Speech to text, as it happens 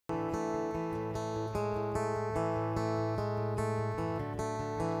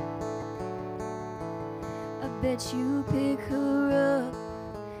Bet you pick her up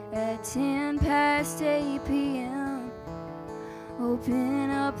at 10 past 8 p.m. Open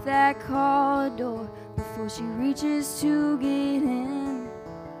up that car door before she reaches to get in.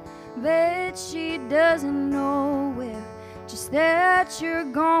 Bet she doesn't know where, just that you're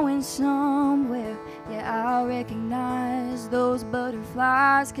going somewhere. Yeah, I recognize those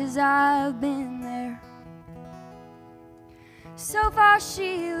butterflies, 'cause I've been there. So far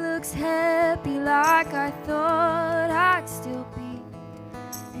she looks happy, like I thought I'd still be.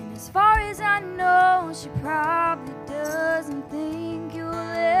 And as far as I know, she probably doesn't think you'll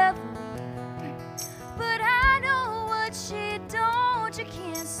ever leave. But I know what she don't, you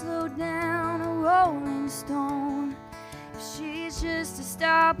can't slow down a rolling stone. If she's just a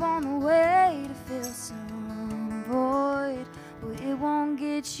stop on the way to fill some void, well, it won't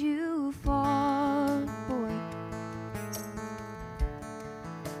get you far, boy.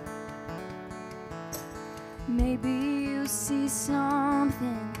 Maybe you see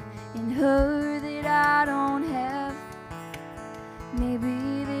something in her that I don't have.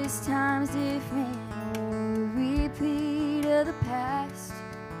 Maybe this time's different, or a repeat of the past.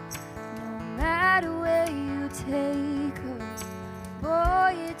 No matter where you take her,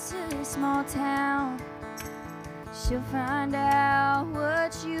 boy, it's a small town. She'll find out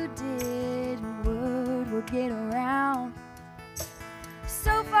what you did, and word will get around.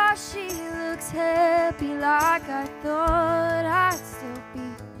 So far she looks happy, like I thought I'd still be.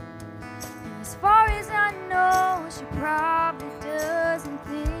 And as far as I know, she probably doesn't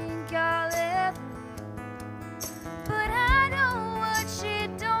think I'll ever leave. But I know what she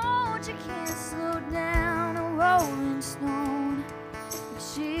don't, you can't slow down a rolling stone. If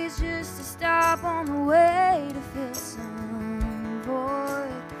she's just a stop on the way to fill some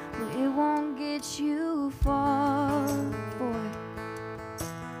void, well, it won't get you far, boy.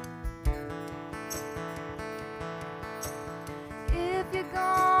 If you're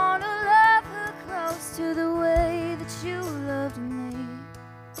gonna love her close to the way that you loved me,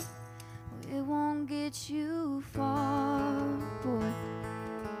 well, it won't get you far, boy.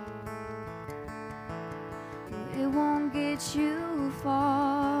 Well, it won't get you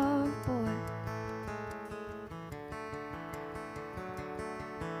far, boy.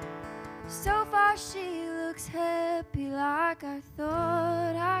 So far she looks happy, like I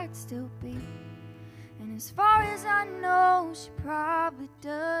thought I'd still be. And as far as I know, she probably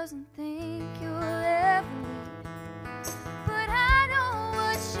doesn't think you'll ever leave. But I know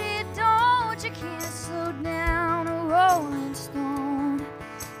what she don't, you can't slow down a rolling stone.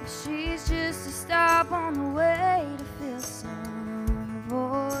 If she's just a stop on the way to fill some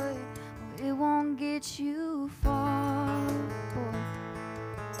void, well, it won't get you far, boy.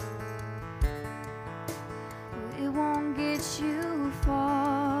 Well, it won't get you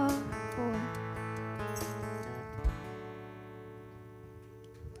far, boy.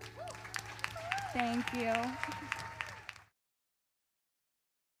 Thank you.